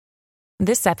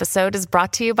This episode is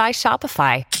brought to you by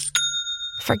Shopify.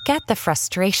 Forget the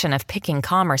frustration of picking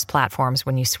commerce platforms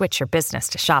when you switch your business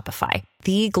to Shopify,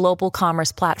 the global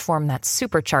commerce platform that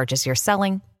supercharges your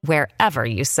selling wherever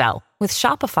you sell. With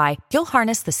Shopify, you'll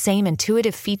harness the same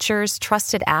intuitive features,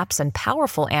 trusted apps, and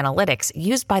powerful analytics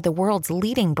used by the world's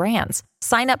leading brands.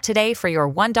 Sign up today for your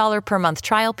 $1 per month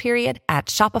trial period at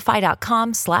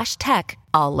shopify.com/tech,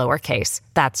 all lowercase.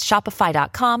 That's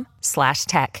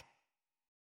shopify.com/tech.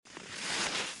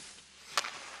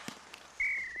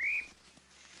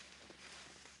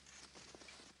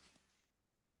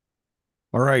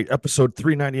 All right, episode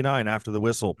 399, After the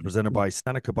Whistle, presented by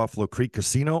Seneca Buffalo Creek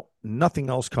Casino. Nothing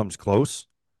else comes close.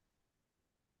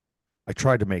 I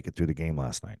tried to make it through the game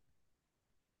last night.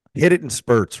 Hit it in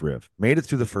spurts, Riv. Made it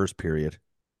through the first period.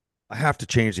 I have to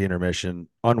change the intermission.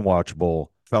 Unwatchable.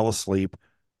 Fell asleep.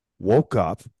 Woke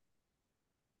up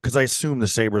because I assumed the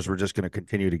Sabres were just going to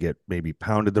continue to get maybe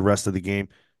pounded the rest of the game.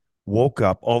 Woke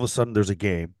up. All of a sudden, there's a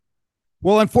game.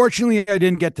 Well, unfortunately, I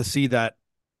didn't get to see that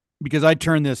because I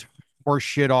turned this horse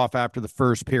shit off after the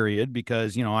first period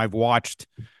because, you know, I've watched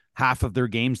half of their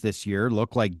games this year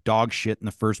look like dog shit in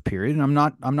the first period, and I'm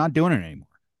not doing it anymore.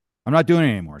 I'm not doing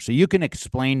it anymore. So you can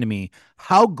explain to me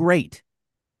how great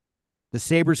the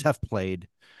Sabres have played,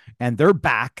 and they're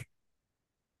back,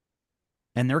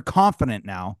 and they're confident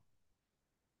now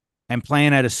and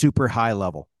playing at a super high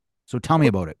level. So tell me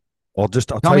about it. Well,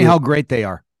 I'll tell me how great they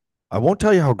are. I won't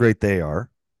tell you how great they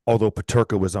are, although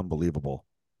Peterka was unbelievable.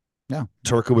 Yeah.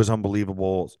 Turka was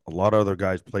unbelievable. A lot of other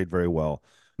guys played very well.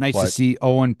 Nice to see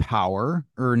Owen Power,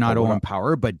 or not Owen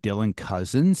Power, but Dylan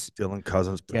Cousins. Dylan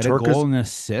Cousins. Get a goal and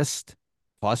assist,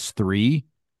 +3.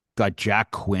 Got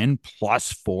Jack Quinn,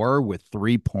 +4 with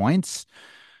 3 points.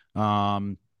 That's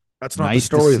not nice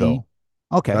the story, though.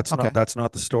 Okay. That's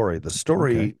not the story. The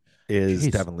story is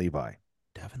Devin Levi.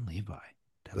 Devin Levi.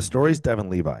 The story is Devin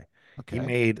Levi. Okay. He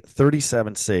made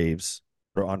 37 saves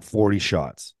on 40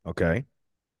 shots. Okay.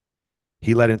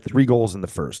 He let in 3 goals in the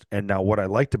first. And now what I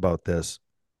liked about this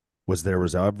was there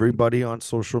was everybody on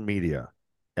social media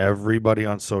that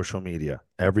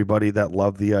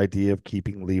loved the idea of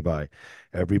keeping Levi,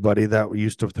 everybody that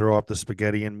used to throw up the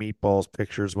spaghetti and meatballs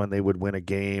pictures when they would win a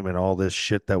game and all this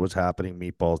shit that was happening.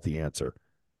 Meatballs the answer.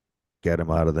 Get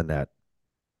him out of the net.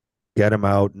 Get him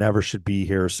out. Never should be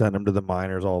here. Send him to the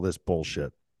minors. All this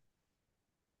bullshit.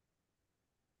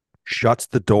 Shuts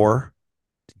the door.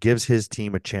 Gives his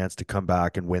team a chance to come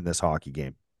back and win this hockey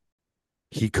game.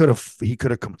 He could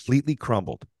have completely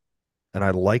crumbled. And I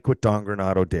like what Don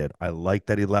Granato did. I like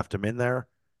that he left him in there.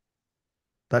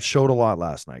 That showed a lot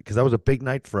last night because that was a big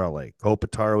night for LA.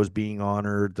 Kopitar was being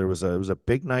honored. It was a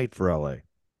big night for LA.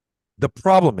 The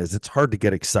problem is it's hard to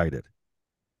get excited.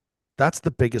 That's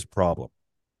the biggest problem.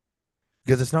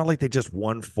 Because it's not like they just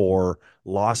won 4,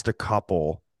 lost a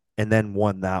couple, and then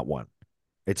won that one.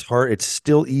 It's hard. It's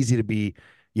still easy to be,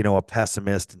 you know, a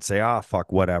pessimist and say, fuck,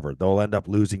 whatever. They'll end up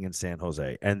losing in San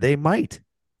Jose. And they might.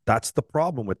 That's the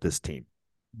problem with this team.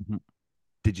 Mm-hmm.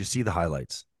 Did you see the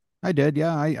highlights? I did,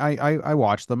 yeah. I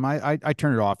watched them. I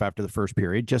turned it off after the first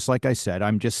period. Just like I said,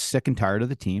 I'm just sick and tired of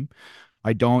the team.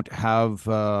 I don't have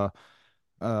the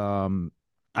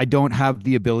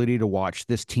ability to watch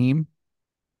this team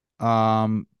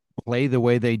play the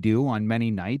way they do on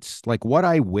many nights. Like what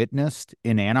I witnessed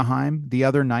in Anaheim the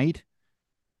other night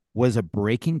was a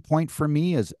breaking point for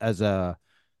me as a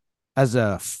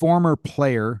former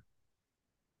player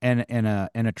and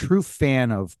a true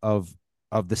fan of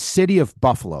the city of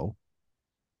Buffalo.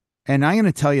 And I'm going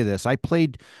to tell you this. I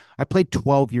played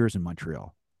 12 years in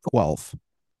Montreal. 12.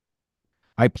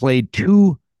 I played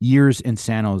 2 years in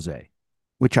San Jose,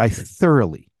 which I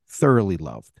thoroughly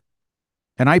loved.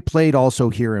 And I played also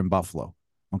here in Buffalo,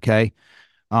 okay,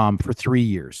 for 3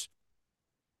 years.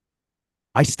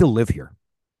 I still live here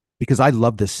because I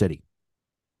love this city.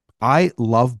 I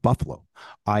love Buffalo.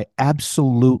 I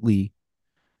absolutely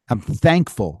am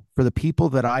thankful for the people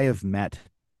that I have met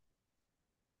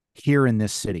here in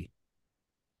this city,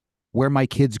 where my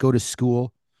kids go to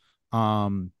school.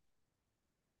 I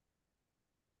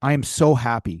am so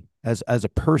happy as a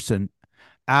person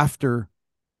after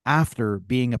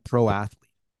being a pro athlete.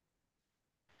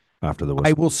 After the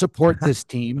I will support this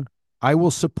team. I will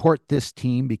support this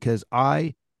team because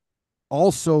I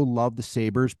also love the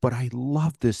Sabres, but I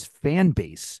love this fan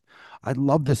base. I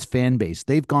love this fan base.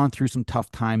 They've gone through some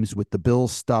tough times with the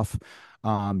Bills stuff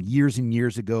years and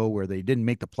years ago where they didn't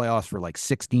make the playoffs for like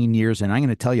 16 years. And I'm going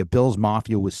to tell you, Bills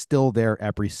Mafia was still there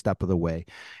every step of the way.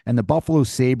 And the Buffalo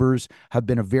Sabres have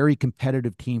been a very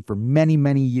competitive team for many,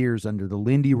 many years under the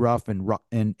Lindy Ruff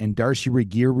and Darcy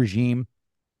Regier regime.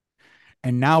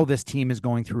 And now this team is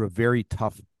going through a very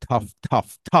tough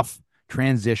tough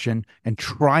transition and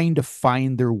trying to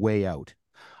find their way out.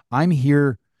 I'm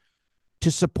here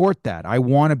to support that. I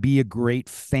want to be a great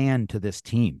fan to this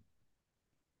team.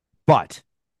 But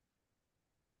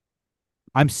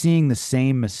I'm seeing the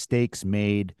same mistakes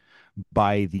made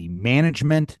by the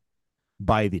management,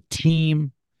 by the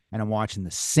team, and I'm watching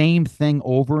the same thing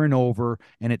over and over,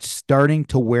 and it's starting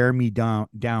to wear me down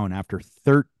after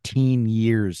 13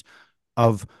 years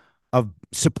of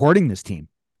supporting this team.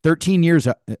 13 years.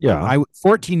 Yeah.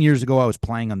 14 years ago, I was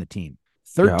playing on the team.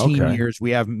 13 years,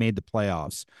 we haven't made the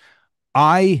playoffs.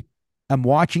 I am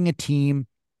watching a team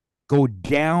go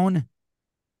down.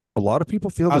 A lot of people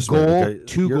feel a this goal, way.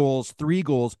 two goals, 3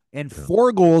 goals, and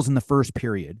 4 goals in the first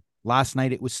period. Last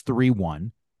night it was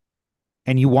 3-1.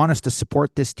 And you want us to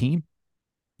support this team?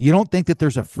 You don't think that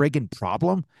there's a friggin'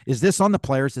 problem? Is this on the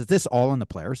players? Is this all on the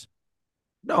players?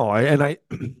 No, I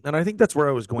think that's where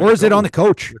I was going. Or is it on the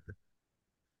coach?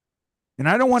 And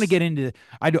I don't want to get into.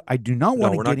 I do not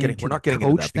want to get into. We're not getting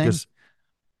into that because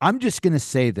I'm just going to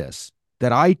say this: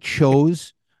 that I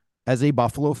chose as a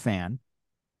Buffalo fan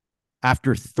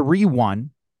after 3-1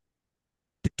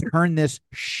 to turn this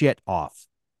shit off.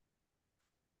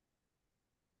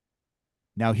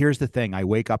 Now, here's the thing. I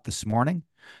wake up this morning.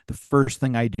 The first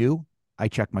thing I do, I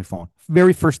check my phone.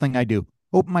 Very first thing I do,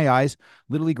 open my eyes,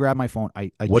 literally grab my phone.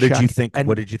 What did you think?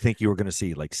 What did you think you were going to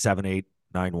see? Like 7-8-9-1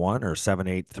 or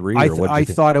 7-8-3? I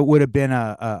thought it would have been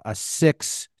a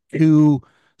 6-2,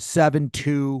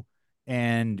 7-2,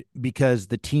 and because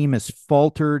the team is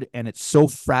faltered and it's so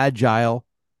fragile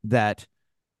that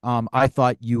I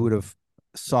thought you would have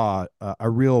saw a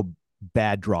real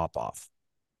bad drop off.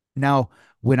 Now,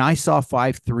 when I saw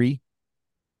 5-3,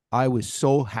 I was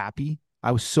so happy.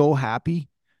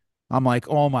 I'm like,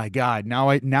 oh my God. Now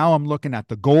I'm looking at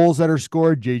the goals that are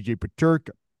scored. JJ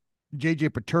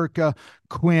Peterka,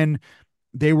 Quinn,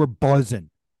 they were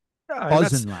buzzing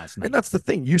last night. And that's the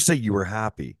thing. You say you were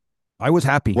happy. I was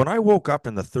happy. When I woke up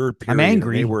in the third period, I'm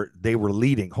angry. They were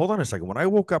leading. Hold on a second. When I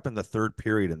woke up in the third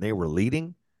period and they were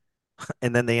leading,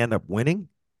 and then they end up winning,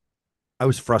 I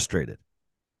was frustrated.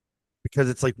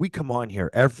 Because it's like we come on here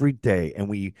every day and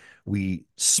we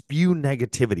spew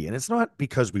negativity. And it's not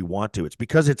because we want to. It's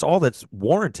because it's all that's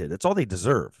warranted. It's all they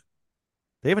deserve.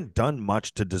 They haven't done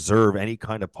much to deserve any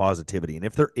kind of positivity. And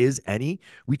if there is any,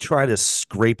 we try to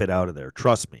scrape it out of there.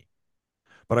 Trust me.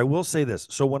 But I will say this.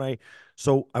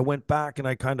 So I went back and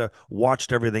I kind of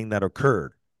watched everything that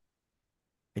occurred.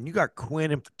 And you got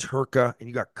Quinn and Peterka and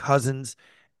you got Cousins.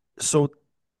 So,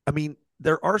 I mean,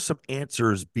 there are some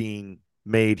answers being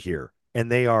made here,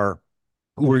 and they are,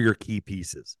 who are your key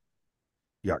pieces?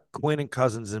 You got Quinn and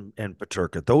Cousins and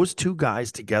Peterka. Those two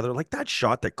guys together, like that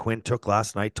shot that Quinn took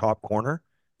last night, top corner,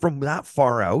 from that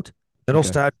far out,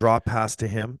 Middlestad drop pass to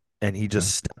him, and he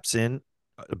just steps in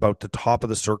about the top of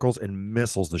the circles and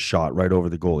missiles the shot right over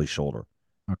the goalie's shoulder.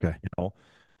 Okay.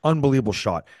 Unbelievable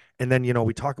shot. And then,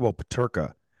 we talk about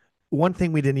Peterka. One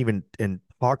thing we didn't even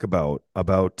talk about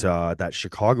that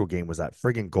Chicago game was that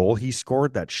friggin' goal he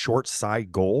scored, that short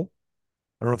side goal.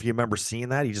 I don't know if you remember seeing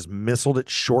that. He just missiled it,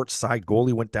 short side goal.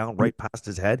 He went down right past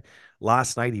his head.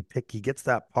 Last night he gets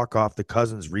that puck off the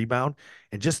Cousins rebound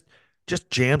and just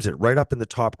jams it right up in the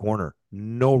top corner.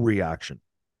 No reaction.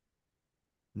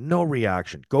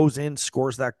 Goes in,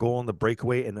 scores that goal in the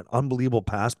breakaway, and an unbelievable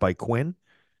pass by Quinn.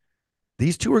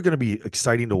 These two are going to be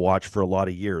exciting to watch for a lot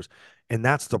of years. And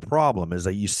that's the problem, is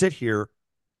that you sit here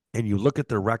and you look at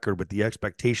their record with the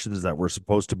expectations that were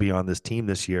supposed to be on this team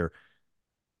this year,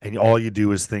 and all you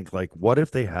do is think, like, what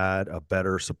if they had a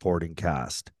better supporting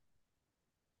cast?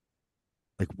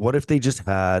 Like, what if they just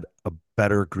had a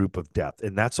better group of depth?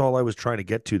 And that's all I was trying to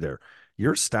get to there.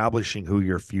 You're establishing who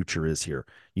your future is here.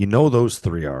 Those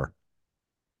three are.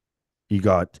 You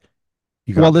got.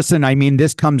 Well, listen, I mean,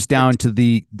 this comes down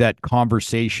to that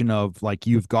conversation of, like,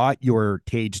 you've got your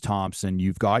Tage Thompson,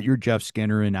 you've got your Jeff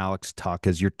Skinner and Alex Tuch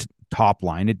as your top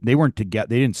line. They weren't together.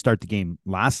 They didn't start the game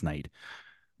last night.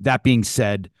 That being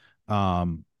said,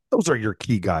 those are your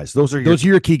key guys. Those are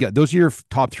your key guys. Those are your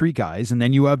top 3 guys, and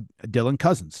then you have Dylan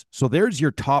Cousins. So there's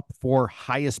your top 4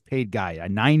 highest paid guy: a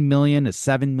 $9 million, a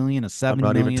 $7 million, a $7 million.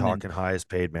 I'm not even talking highest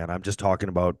paid, man. I'm just talking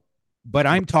about. But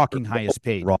I'm talking highest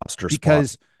paid roster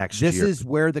because this is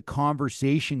where the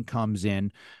conversation comes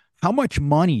in. How much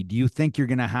money do you think you're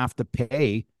going to have to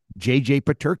pay JJ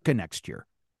Peterka next year?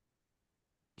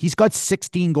 He's got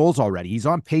 16 goals already. He's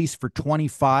on pace for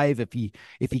 25. If he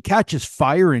catches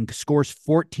fire and scores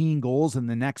 14 goals in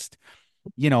the next,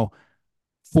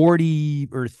 40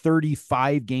 or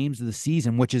 35 games of the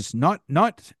season, which is not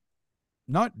that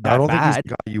I don't bad. think he's a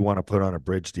guy you want to put on a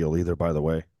bridge deal either, by the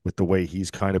way. with the way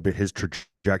he's kind of been his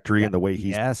trajectory and the way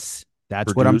he's Yes,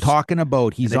 that's what I'm produced. talking about.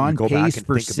 And He's then you on go back pace and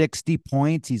for think of, 60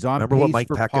 points. He's on remember what pace Mike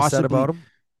for Peca said possibly. about him?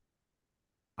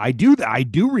 I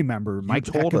do remember You Mike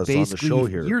told Peca us on the basically show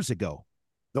here. years ago.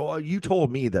 No, you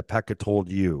told me that Peca told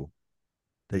you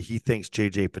that he thinks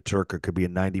JJ Peterka could be a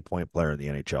 90-point player in the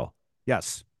NHL.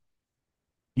 Yes.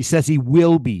 He says he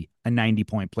will be a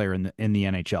 90-point player in the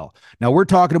NHL. Now we're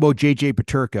talking about JJ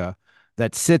Peterka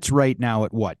that sits right now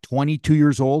at what, 22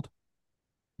 years old?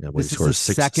 Yeah, well, This he is his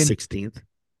scored second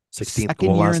 16th goal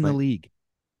goal year last in the night. league.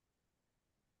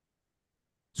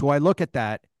 So I look at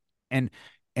that, and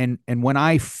when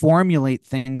I formulate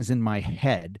things in my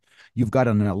head, you've got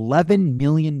an $11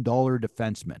 million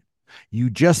defenseman. You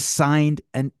just signed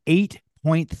an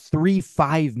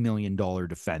 $8.35 million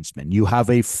defenseman. You have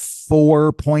a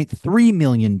 $4.3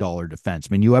 million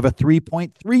defenseman. You have a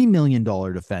 $3.3 million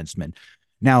defenseman.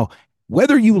 Now,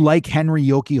 whether you like Henri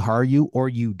Jokiharju or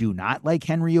you do not like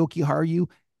Henri Jokiharju,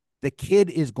 the kid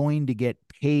is going to get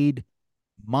paid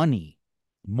money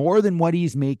more than what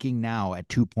he's making now at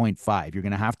 2.5. You're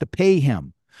going to have to pay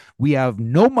him. We have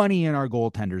no money in our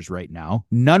goaltenders right now,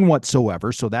 none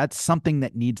whatsoever. So that's something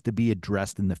that needs to be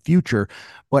addressed in the future.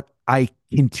 But I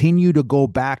continue to go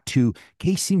back to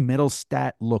Casey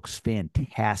Mittelstadt looks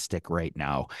fantastic right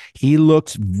now. He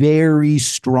looks very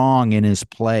strong in his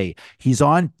play. He's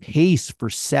on pace for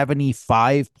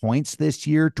 75 points this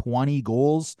year, 20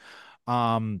 goals.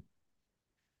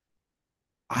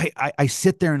 I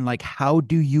sit there and like, how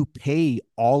do you pay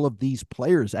all of these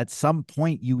players? At some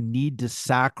point, you need to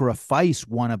sacrifice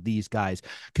one of these guys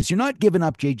because you're not giving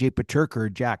up JJ Peterka or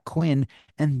Jack Quinn,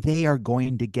 and they are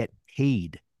going to get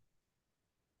paid.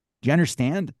 Do you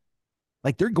understand?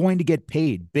 Like they're going to get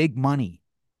paid big money.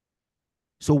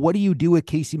 So what do you do with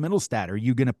Casey Mittelstadt? Are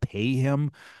you going to pay him,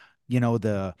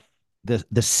 the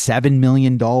 $7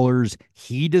 million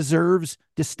he deserves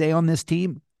to stay on this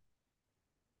team?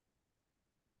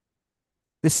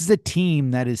 This is a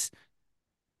team that is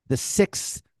the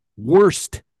sixth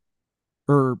worst,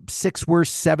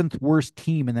 seventh worst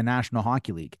team in the National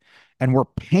Hockey League. And we're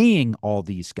paying all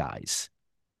these guys.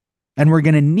 And we're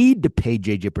going to need to pay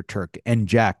JJ Peterka and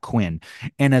Jack Quinn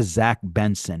and a Zach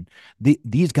Benson.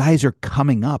 These guys are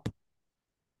coming up.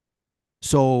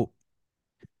 So,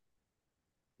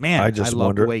 man, I just love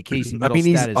wonder. the way Casey Mittelstadt I mean,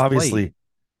 he's is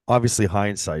obviously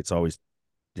hindsight's always,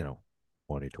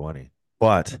 2020.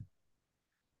 But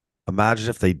imagine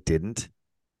if they didn't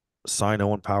sign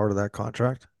Owen Power to that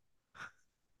contract.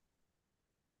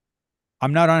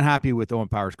 I'm not unhappy with Owen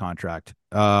Power's contract.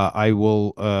 I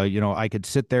will, I could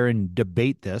sit there and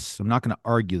debate this. I'm not going to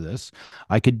argue this.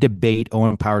 I could debate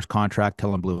Owen Power's contract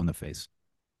till I'm blue in the face.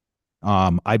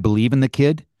 I believe in the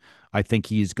kid. I think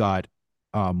he's got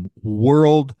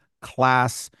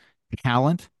world-class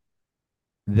talent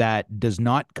that does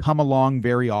not come along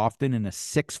very often in a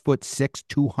 6'6",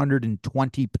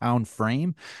 220-pound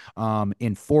frame.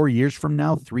 In 4 years from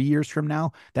now, 3 years from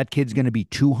now, that kid's going to be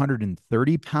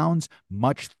 230 pounds,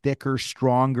 much thicker,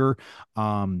 stronger.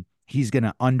 He's going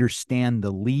to understand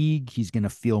the league. He's going to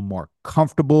feel more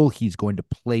comfortable. He's going to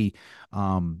play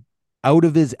out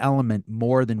of his element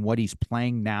more than what he's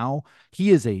playing now.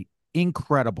 He is a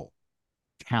incredible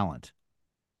talent.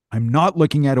 I'm not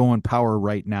looking at Owen Power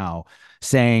right now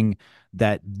saying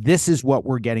that this is what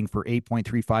we're getting for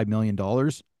 $8.35 million.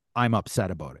 I'm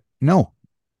upset about it. No.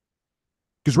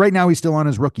 Because right now he's still on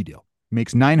his rookie deal. He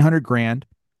makes $900,000.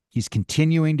 He's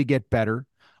continuing to get better.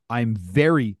 I'm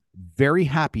very, very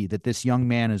happy that this young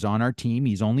man is on our team.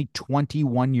 He's only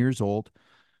 21 years old.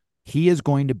 He is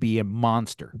going to be a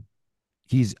monster.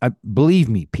 Believe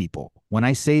me, people, when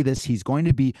I say this,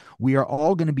 we are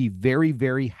all going to be very,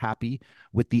 very happy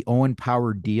with the Owen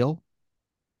Power deal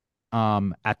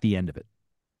at the end of it,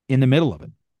 in the middle of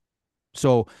it.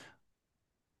 So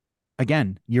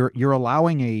again, you're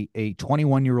allowing a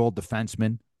 21-year-old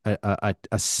defenseman, a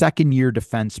second-year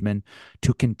defenseman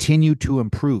to continue to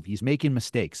improve. He's making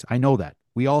mistakes. I know that.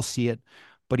 We all see it,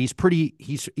 but he's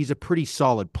a pretty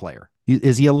solid player.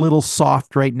 Is he a little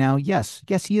soft right now? Yes,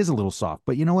 he is a little soft.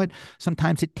 But you know what?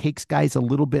 Sometimes it takes guys a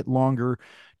little bit longer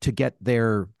to get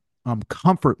their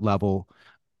comfort level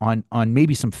on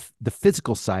maybe the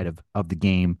physical side of the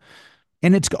game,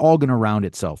 and it's all going to round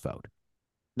itself out.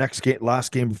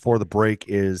 Last game before the break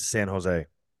is San Jose.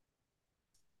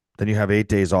 Then you have 8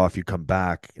 days off. You come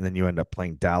back, and then you end up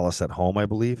playing Dallas at home, I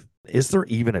believe. Is there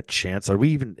even a chance?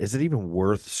 Is it even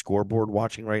worth scoreboard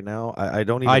watching right now? I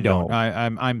don't even know.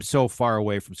 I'm so far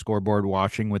away from scoreboard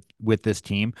watching with this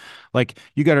team. Like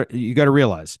you gotta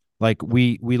realize, like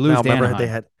we lose. Now, remember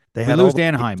Anaheim. They We had lose all to the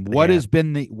Anaheim. What has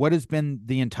been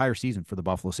the entire season for the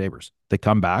Buffalo Sabres? They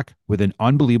come back with an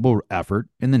unbelievable effort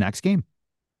in the next game.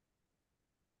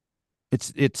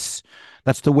 It's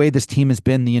that's the way this team has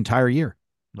been the entire year.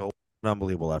 no, an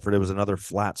unbelievable effort. It was another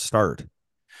flat start.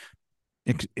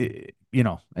 And it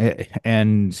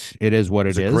is what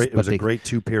it is. It was a great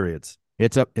 2 periods.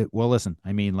 Well, listen,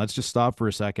 I mean, let's just stop for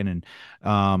a second.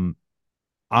 And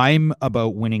I'm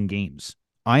about winning games.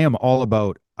 I am all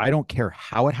about, I don't care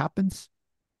how it happens.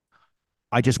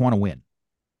 I just want to win.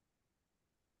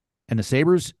 And the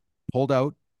Sabres pulled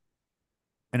out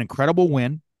an incredible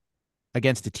win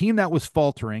against a team that was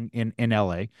faltering in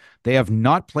LA. They have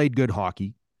not played good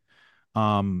hockey.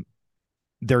 They're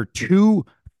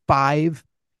 2-5-3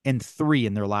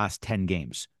 in their last 10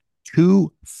 games.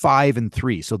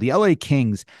 2-5-3. So the LA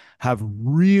Kings have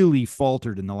really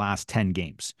faltered in the last 10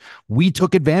 games. We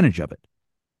took advantage of it.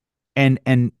 And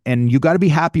you got to be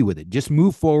happy with it. Just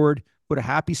move forward, put a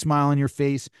happy smile on your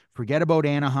face, forget about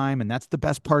Anaheim. And that's the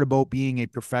best part about being a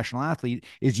professional athlete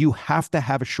is you have to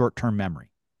have a short-term memory.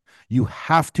 You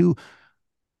have to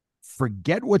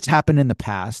forget what's happened in the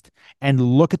past and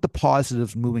look at the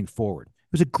positives moving forward.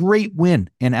 It was a great win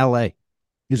in LA. It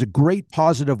was a great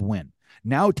positive win.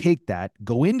 Now take that,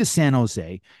 go into San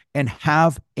Jose and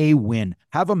have a win,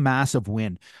 have a massive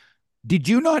win. Did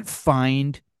you not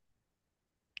find,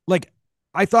 like,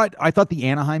 I thought the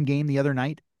Anaheim game the other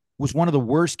night was one of the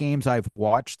worst games I've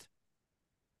watched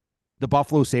the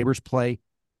Buffalo Sabres play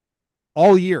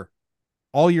all year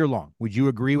long. Would you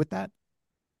agree with that?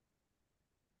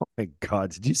 Oh my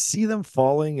God. Did you see them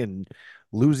falling and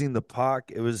losing the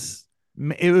puck? It was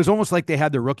almost like they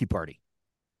had their rookie party.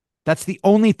 That's the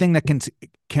only thing that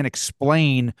can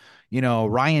explain,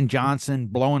 Ryan Johnson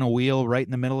blowing a wheel right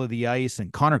in the middle of the ice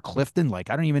and Connor Clifton.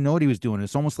 Like, I don't even know what he was doing.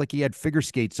 It's almost like he had figure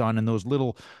skates on and those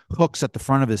little hooks at the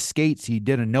front of his skates. He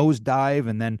did a nosedive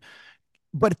and then,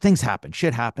 but things happen.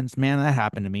 Shit happens, man. That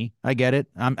happened to me. I get it.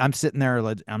 I'm sitting there.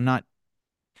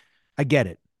 I get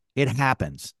it. It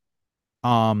happens.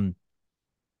 But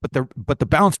the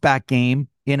bounce back game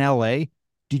in LA,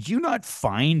 did you not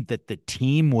find that the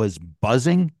team was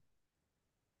buzzing?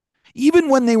 Even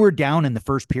when they were down in the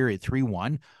first period,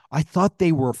 3-1, I thought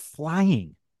they were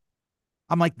flying.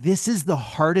 I'm like, this is the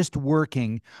hardest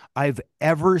working I've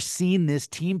ever seen this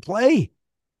team play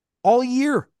all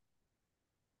year.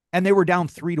 And they were down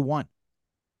 3-1.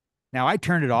 Now I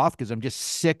turned it off because I'm just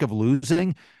sick of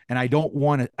losing and I didn't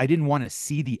want to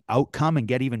see the outcome and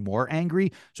get even more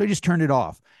angry. So I just turned it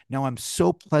off. Now I'm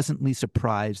so pleasantly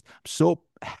surprised. I'm so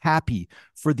happy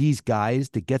for these guys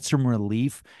to get some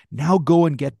relief. Now go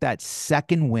and get that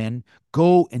second win.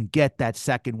 Go and get that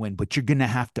second win, but you're going to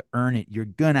have to earn it. You're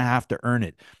going to have to earn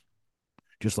it.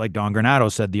 Just like Don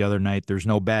Granato said the other night, there's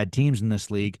no bad teams in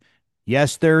this league.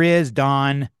 Yes, there is,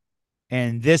 Don.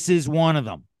 And this is one of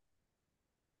them.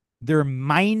 They're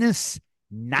minus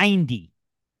 90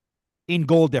 in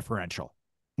goal differential.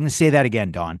 I'm going to say that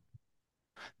again, Don.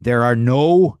 There are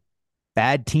no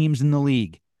bad teams in the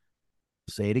league.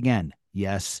 Say it again.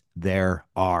 Yes, there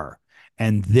are.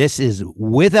 And this is,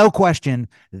 without question,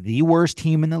 the worst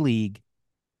team in the league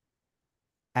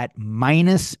at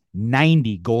minus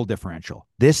 90 goal differential.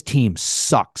 This team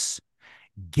sucks.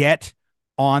 Get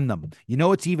on them. You know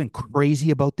what's even crazy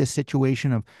about this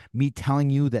situation of me telling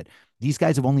you that these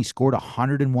guys have only scored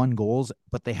 101 goals,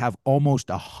 but they have almost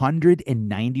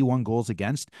 191 goals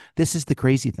against? This is the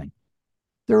crazy thing.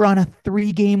 They're on a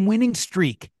 3-game winning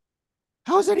streak.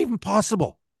 How is that even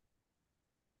possible?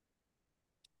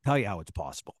 I'll tell you how it's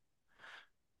possible.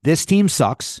 This team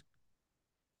sucks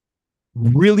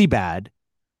really bad,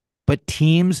 but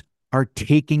teams are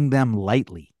taking them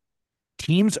lightly.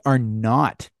 Teams are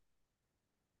not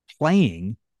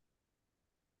playing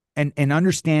and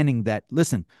understanding that,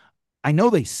 listen, I know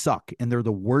they suck and they're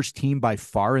the worst team by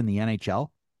far in the NHL,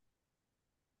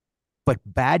 but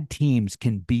bad teams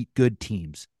can beat good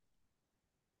teams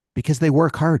because they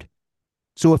work hard.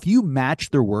 So if you match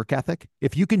their work ethic,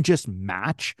 if you can just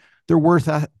match their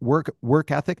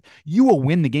work ethic, you will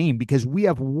win the game because we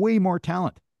have way more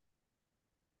talent.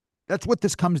 That's what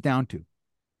this comes down to.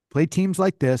 Play teams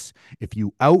like this. If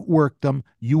you outwork them,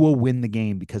 you will win the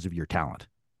game because of your talent.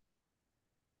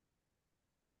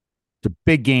 It's a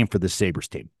big game for the Sabres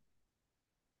team.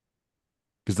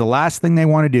 Because the last thing they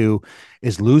want to do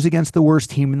is lose against the worst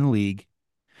team in the league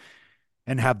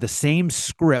and have the same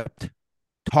script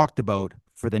talked about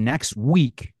for the next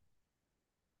week.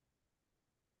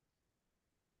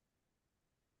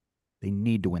 They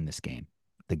need to win this game.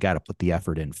 They got to put the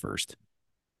effort in first.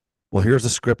 Well, here's a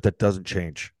script that doesn't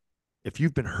change. If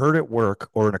you've been hurt at work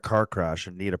or in a car crash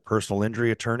and need a personal injury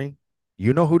attorney,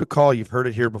 You know who to call. You've heard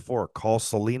it here before. Call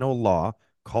Salino Law.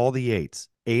 Call the eights.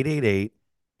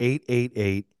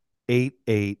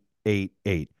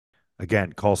 888-888-8888.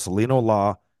 Again, call Salino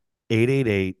Law.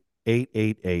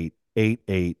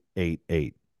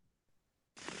 888-888-8888.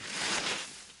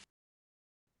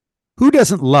 Who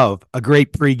doesn't love a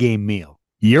great pregame meal?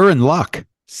 You're in luck.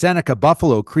 Seneca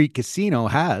Buffalo Creek Casino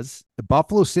has the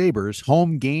Buffalo Sabres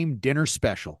home game dinner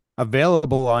special,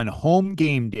 available on home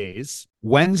game days,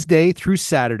 Wednesday through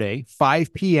Saturday,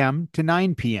 5 p.m. to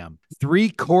 9 p.m.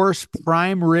 3-course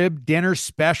prime rib dinner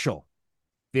special,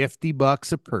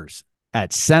 $50 a person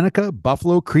at Seneca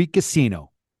Buffalo Creek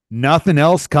Casino. Nothing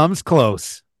else comes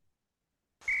close.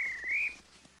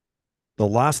 The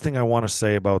last thing I want to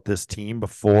say about this team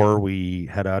before we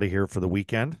head out of here for the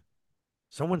weekend,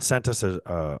 someone sent us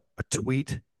a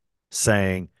tweet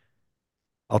saying,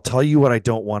 I'll tell you what I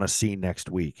don't want to see next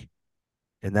week.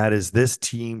 And that is this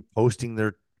team posting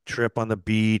their trip on the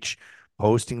beach,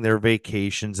 posting their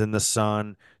vacations in the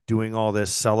sun, doing all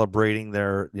this, celebrating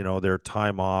their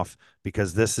time off,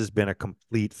 because this has been a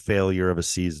complete failure of a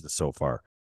season so far.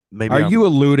 Maybe Are you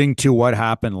alluding to what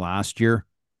happened last year?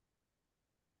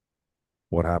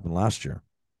 What happened last year?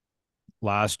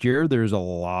 Last year, there's a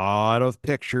lot of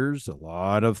pictures, a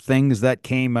lot of things that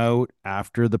came out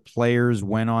after the players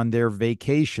went on their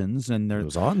vacations, and it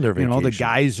was on their vacation. The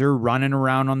guys are running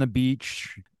around on the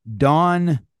beach.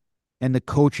 Don and the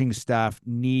coaching staff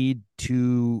need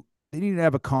to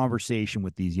have a conversation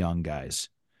with these young guys.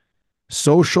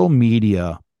 Social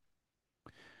media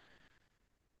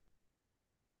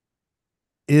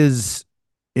is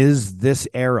this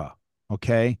era,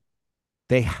 okay?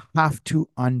 They have to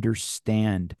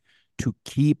understand to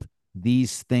keep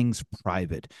these things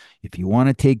private. If you want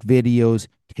to take videos,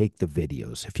 take the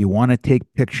videos. If you want to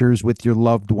take pictures with your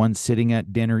loved one sitting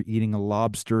at dinner eating a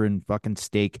lobster and fucking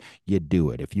steak, you do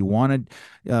it. If you want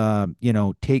to,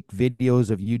 take videos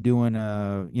of you doing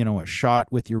a shot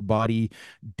with your body,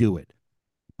 do it.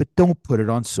 But don't put it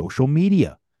on social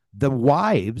media. The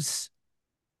wives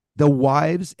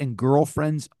and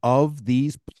girlfriends of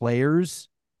these players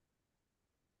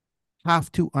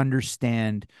have to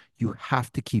understand you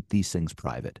have to keep these things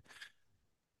private.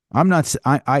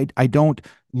 I don't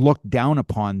look down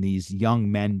upon these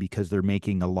young men because they're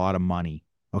making a lot of money.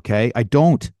 Okay. I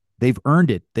don't. They've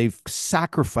earned it. They've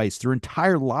sacrificed their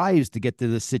entire lives to get to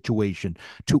this situation,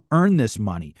 to earn this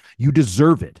money. You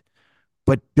deserve it.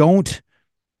 But don't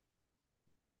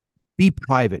be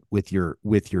private with your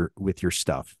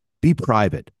stuff. Be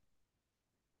private.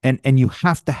 And you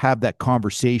have to have that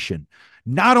conversation,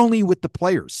 not only with the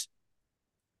players.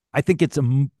 I think it's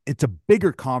a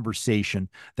bigger conversation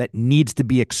that needs to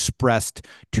be expressed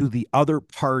to the other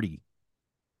party,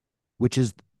 which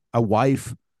is a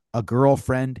wife, a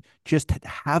girlfriend. Just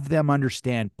have them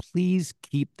understand, please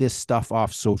keep this stuff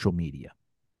off social media.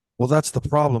 Well, that's the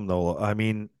problem, though. I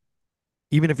mean,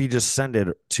 even if you just send it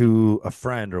to a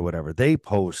friend or whatever, they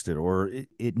post it, or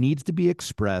it needs to be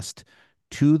expressed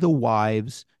to the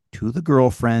wives, to the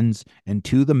girlfriends, and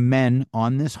to the men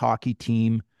on this hockey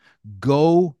team.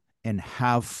 Go and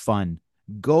have fun.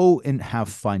 Go and have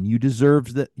fun. You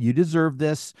deserve that. You deserve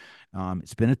this.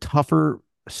 It's been a tougher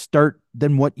start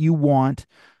than what you want.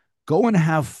 Go and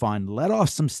have fun. Let off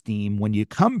some steam. When you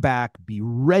come back, be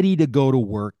ready to go to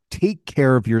work. Take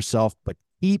care of yourself, but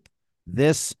keep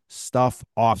this stuff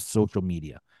off social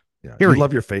media. Yeah, you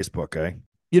love your Facebook, eh?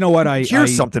 You know what?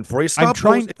 Here's something for you. Stop I'm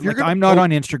trying. I'm not on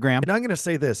Instagram. And I'm going to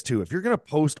say this too. If you're going to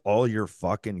post all your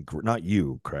fucking, not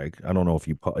you, Craig. I don't know if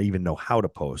you even know how to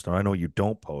post. Or I know you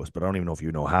don't post, but I don't even know if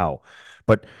you know how.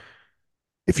 But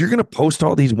if you're going to post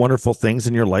all these wonderful things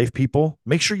in your life, people,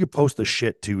 make sure you post the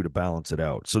shit too to balance it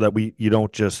out, so that you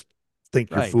don't just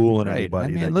think you're fooling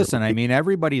anybody. I mean, listen. I mean,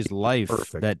 everybody's life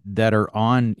that are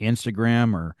on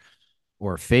Instagram or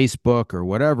Facebook or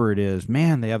whatever it is,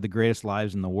 man, they have the greatest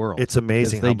lives in the world. It's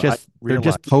amazing. They're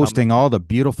just posting all the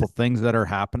beautiful things that are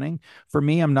happening. For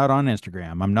me, I'm not on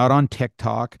Instagram. I'm not on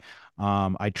TikTok.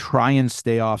 I try and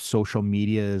stay off social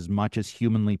media as much as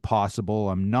humanly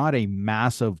possible. I'm not a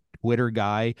massive Twitter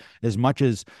guy as much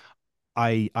as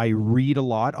I read a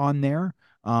lot on there.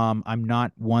 I'm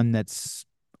not one that's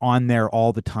on there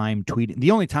all the time tweeting.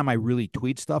 The only time I really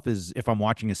tweet stuff is if I'm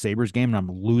watching a Sabres game and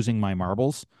I'm losing my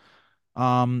marbles.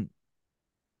 Anytime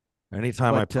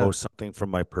I post something from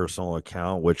my personal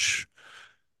account, which,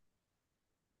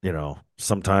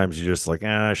 sometimes you're just like,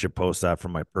 I should post that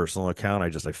from my personal account. I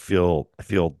feel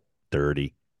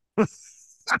dirty.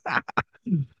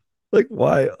 Like,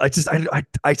 why?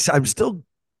 I'm still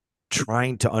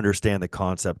trying to understand the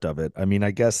concept of it. I mean,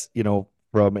 I guess,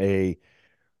 from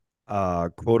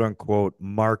quote unquote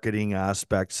marketing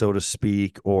aspect, so to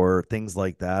speak, or things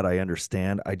like that. I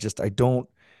understand. I don't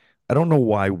know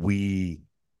why we,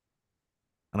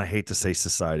 and I hate to say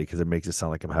society because it makes it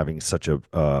sound like I'm having such a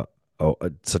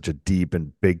deep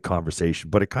and big conversation,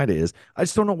 but it kind of is. I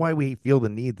just don't know why we feel the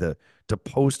need to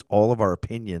post all of our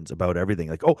opinions about everything.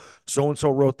 Like, oh, so and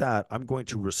so wrote that. I'm going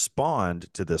to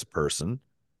respond to this person,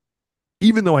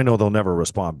 even though I know they'll never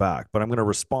respond back. But I'm going to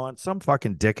respond some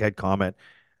fucking dickhead comment,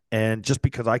 and just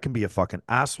because I can be a fucking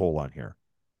asshole on here.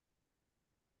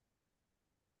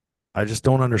 I just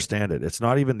don't understand it. It's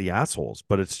not even the assholes,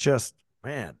 but it's just,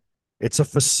 man, it's a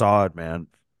facade, man.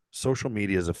 Social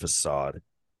media is a facade.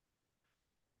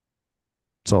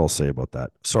 That's all I'll say about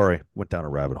that. Sorry, went down a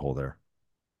rabbit hole there.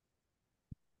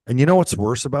 And you know what's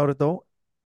worse about it though?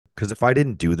 Because if I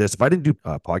didn't do this, if I didn't do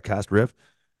podcast riff,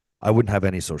 I wouldn't have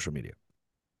any social media.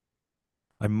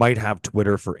 I might have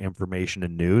Twitter for information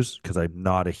and news because I'm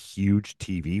not a huge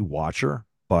TV watcher,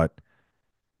 but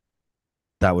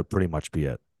that would pretty much be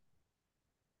it.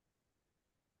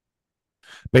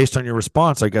 Based on your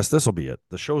response, I guess this will be it.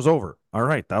 The show's over. All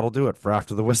right, that'll do it for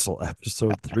After the Whistle,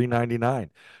 episode 399,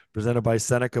 presented by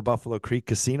Seneca Buffalo Creek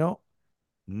Casino.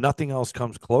 Nothing else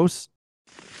comes close.